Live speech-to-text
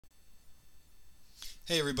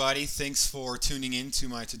Hey everybody, thanks for tuning in to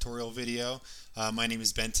my tutorial video. My name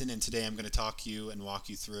is Benton and today I'm going to talk you and walk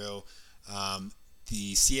you through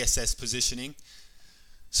the CSS positioning.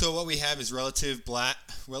 So what we have is relative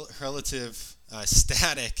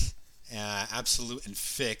static, absolute, and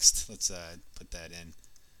fixed. Let's put that in.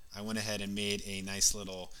 I went ahead and made a nice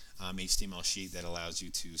little HTML sheet that allows you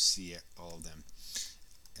to see all of them,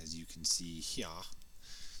 as you can see here.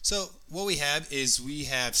 So what we have is we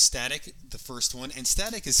have static, the first one, and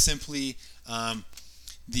static is simply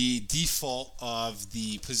the default of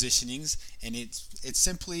the positionings, and it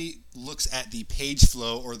simply looks at the page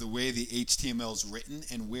flow or the way the HTML is written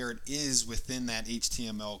and where it is within that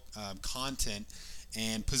HTML content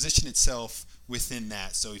and position itself within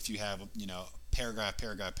that. So if you have, paragraph,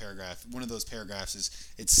 paragraph, paragraph, one of those paragraphs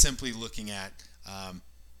it's simply looking at,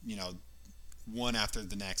 one after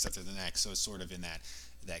the next, so it's sort of in that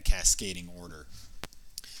cascading order.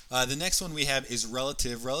 The next one we have is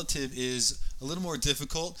relative. Relative is a little more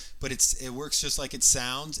difficult, but it works just like it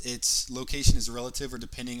sounds. Its location is relative or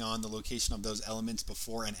depending on the location of those elements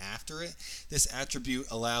before and after it. This attribute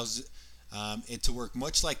allows it to work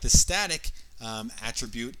much like the static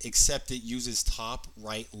attribute, except it uses top,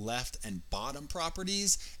 right, left, and bottom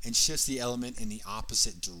properties and shifts the element in the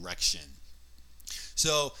opposite direction.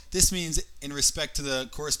 So this means in respect to the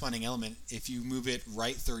corresponding element, if you move it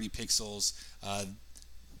right 30 pixels,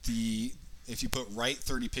 if you put right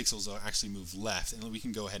 30 pixels, it'll actually move left, and we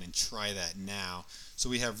can go ahead and try that now. So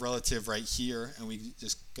we have relative right here, and we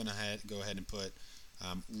just gonna go ahead and put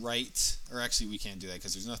right, or actually we can't do that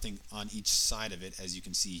because there's nothing on each side of it, as you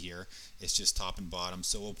can see here. It's just top and bottom.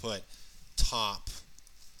 So we'll put top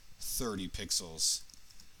 30 pixels.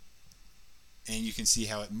 And you can see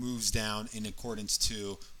how it moves down in accordance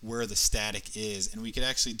to where the static is. And we could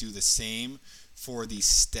actually do the same for the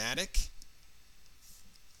static,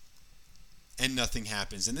 and nothing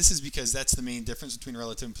happens. And this is because that's the main difference between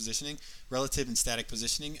relative and positioning. Relative and static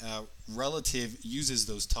positioning. Relative uses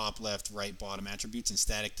those top, left, right, bottom attributes, and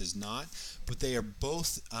static does not. But they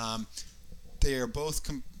both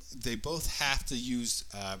have to use,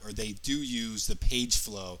 or they do use the page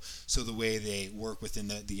flow, so the way they work within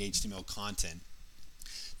the HTML content.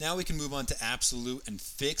 Now we can move on to absolute and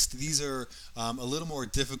fixed. These are a little more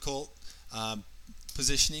difficult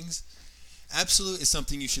positionings. Absolute is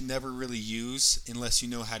something you should never really use unless you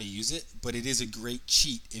know how to use it, but it is a great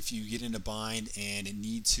cheat if you get in a bind and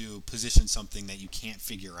need to position something that you can't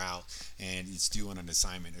figure out and it's due on an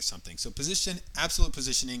assignment or something. So absolute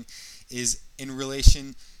positioning is in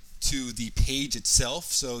relation to the page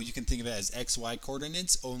itself. So you can think of it as XY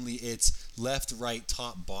coordinates, only it's left, right,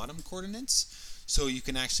 top, bottom coordinates. So you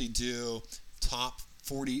can actually do top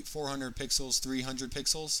 400 pixels, 300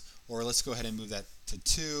 pixels, or let's go ahead and move that to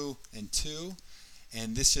 2 and 2,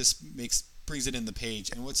 and this just brings it in the page.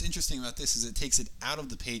 And what's interesting about this is it takes it out of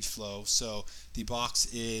the page flow, so the box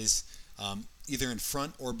is either in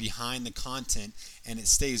front or behind the content, and it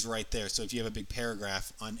stays right there. So if you have a big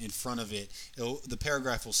paragraph in front of it, the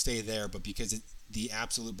paragraph will stay there, but because the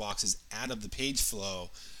absolute box is out of the page flow,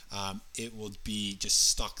 it will be just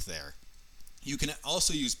stuck there. You can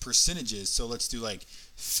also use percentages, so let's do like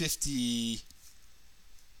 50%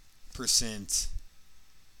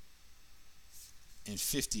 and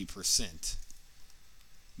 50%.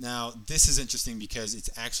 Now this is interesting because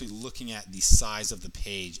it's actually looking at the size of the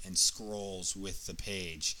page and scrolls with the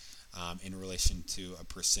page in relation to a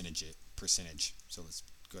percentage. So let's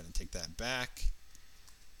go ahead and take that back,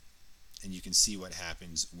 and you can see what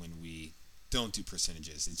happens when we don't do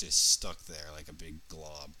percentages. It's just stuck there like a big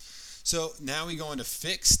glob. So now we go into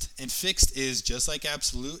fixed, and fixed is just like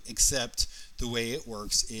absolute, except the way it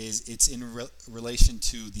works is it's in relation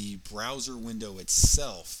to the browser window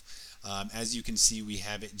itself. As you can see, we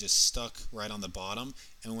have it just stuck right on the bottom,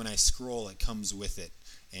 and when I scroll, it comes with it.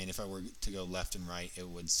 And if I were to go left and right, it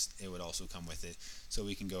would also come with it. So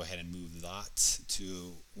we can go ahead and move that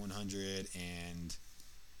to 100 and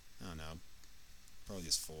I don't know, probably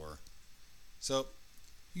just 4. So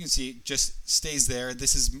you can see it just stays there.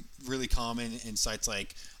 This is really common in sites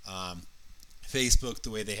like Facebook,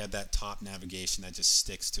 the way they have that top navigation that just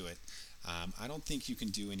sticks to it. I don't think you can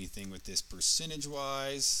do anything with this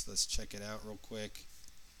percentage-wise. Let's check it out real quick.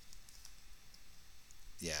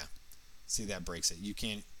 Yeah, see, that breaks it. You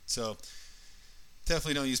can't. So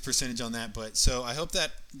definitely don't use percentage on that. But so I hope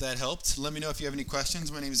that helped. Let me know if you have any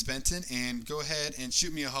questions. My name is Benton, and go ahead and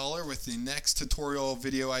shoot me a holler with the next tutorial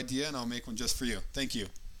video idea, and I'll make one just for you. Thank you.